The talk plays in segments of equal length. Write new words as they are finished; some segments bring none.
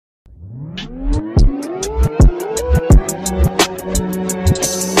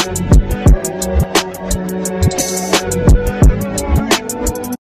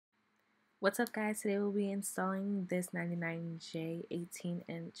What's up, guys? Today we'll be installing this 99J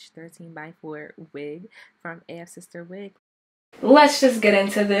 18-inch 13x4 wig from Afsisterwig. Let's just get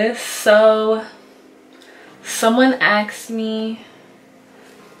into this. So someone asked me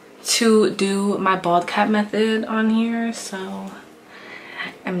to do my bald cap method on here, so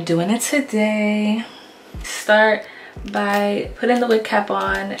I'm doing it today. Start by putting the wig cap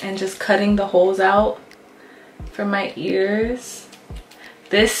on and just cutting the holes out for my ears.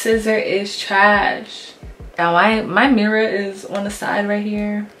 This scissor is trash. Now my mirror is on the side right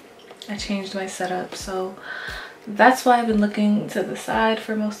here. I changed my setup, so that's why I've been looking to the side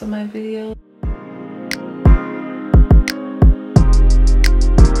for most of my videos.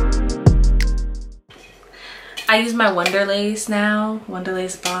 I use my Wonderlace now,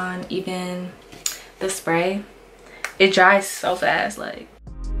 Wonderlace Bond, even the spray. It dries so fast, like.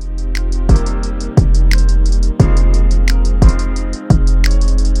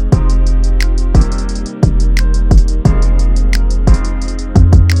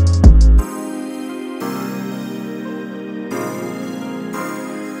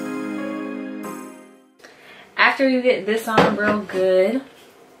 After you get this on real good,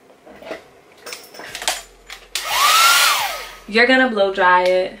 you're gonna blow dry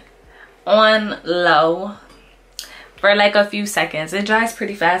it on low for like a few seconds. It dries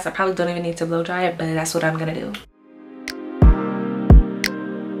pretty fast. I probably don't even need to blow dry it, but that's what I'm gonna do.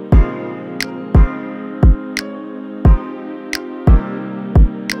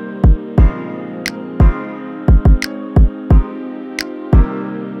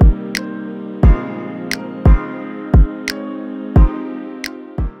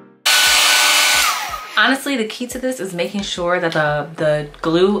 Honestly, the key to this is making sure that the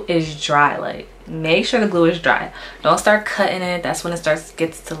glue is dry. Like, make sure the glue is dry. Don't start cutting it. That's when it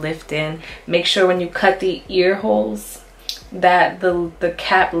gets to lift in. Make sure when you cut the ear holes that the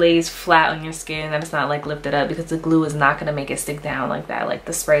cap lays flat on your skin, that it's not like lifted up, because the glue is not gonna make it stick down like that. Like,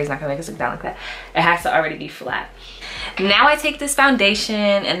 the spray is not gonna make it stick down like that. It has to already be flat. Now I take this foundation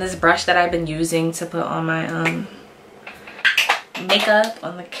and this brush that I've been using to put on my makeup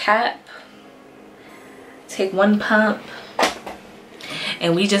on the cap. Take one pump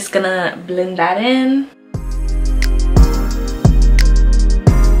and we just gonna blend that in.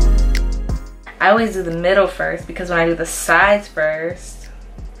 I always do the middle first, because when I do the sides first,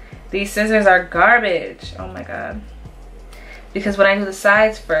 these scissors are garbage. Oh my god. Because when I do the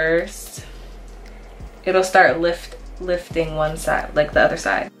sides first, it'll start lifting one side, like the other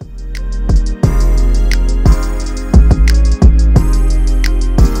side.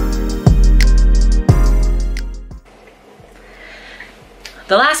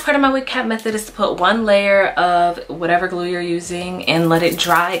 The last part of my wig cap method is to put one layer of whatever glue you're using and let it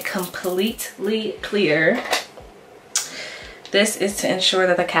dry completely clear. This is to ensure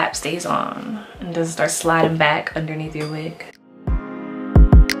that the cap stays on and doesn't start sliding back underneath your wig.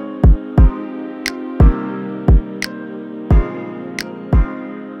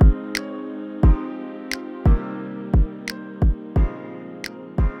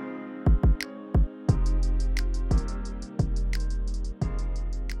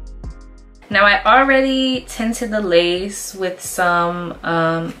 Now I already tinted the lace with some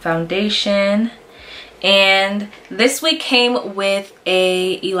foundation, and this wig came with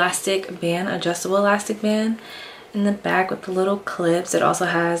a elastic band, adjustable elastic band in the back with the little clips. It also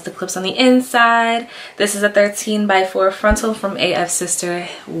has the clips on the inside. This is a 13x4 frontal from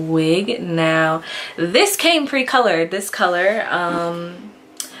Afsisterwig. Now this came pre-colored, this color.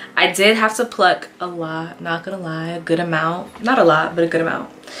 I did have to pluck a lot, not gonna lie, a good amount. Not a lot, but a good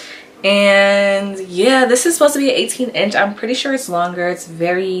amount. And yeah, this is supposed to be an 18-inch. I'm pretty sure it's longer. It's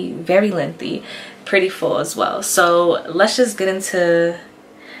very, very lengthy, pretty full as well. So let's just get into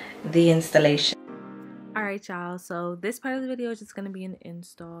the installation. All right, y'all, so this part of the video is just going to be an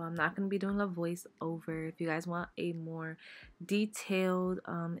install. I'm not going to be doing a voiceover. If you guys want a more detailed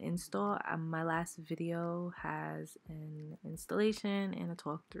install, my last video has an installation and a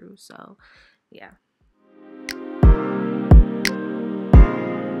talk through, so yeah.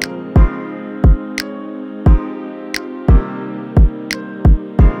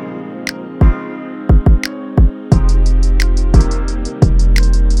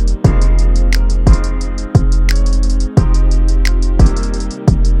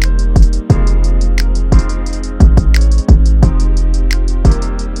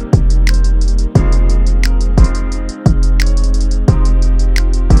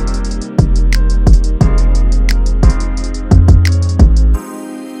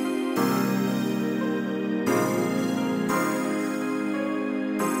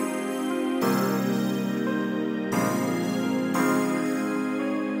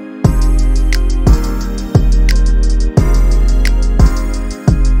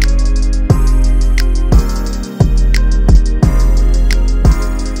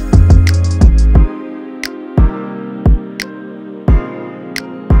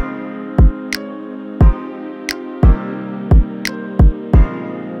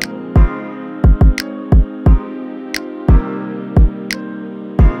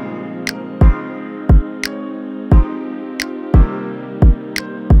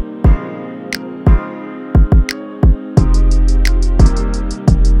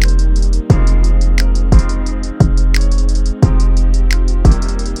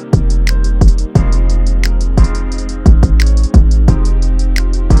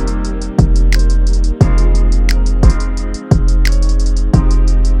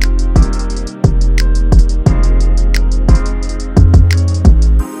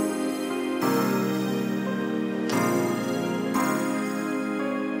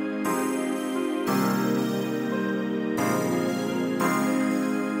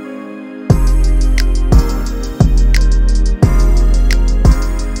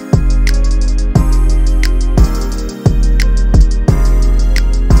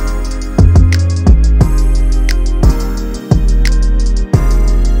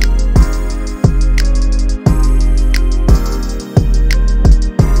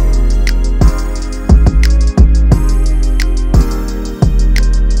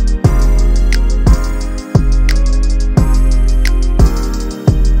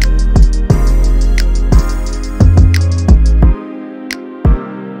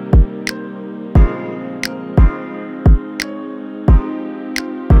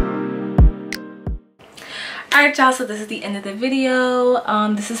 Alright y'all, so this is the end of the video.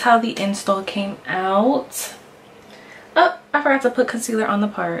 This is how the install came out. Oh, I forgot to put concealer on the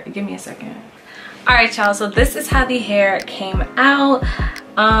part. Give me a second. Alright y'all, so this is how the hair came out.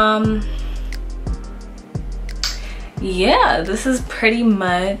 Yeah, this is pretty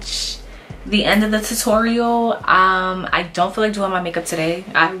much the end of the tutorial. I don't feel like doing my makeup today.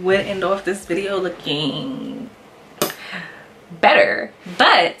 I would end off this video looking better,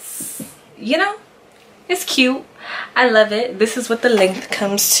 but you know, it's cute. I love it. This is what the length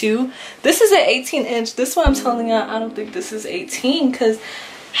comes to. This is an 18-inch. This one I'm telling you, I don't think this is 18, because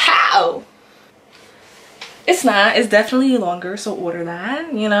how? It's not. It's definitely longer, so order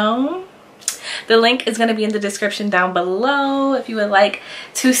that, you know. The link is going to be in the description down below. If you would like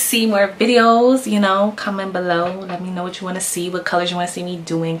to see more videos, you know, comment below. Let me know what you want to see, what colors you want to see me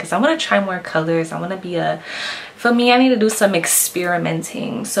doing, because I want to try more colors. I want to be for me, I need to do some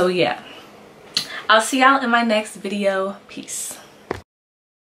experimenting. So yeah, I'll see y'all in my next video. Peace.